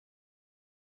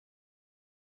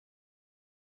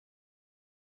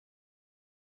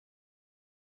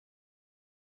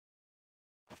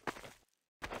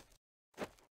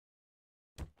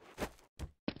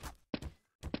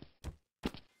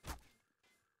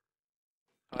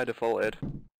 I defaulted.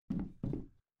 Hey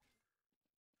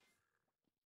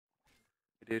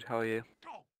dude, how are you?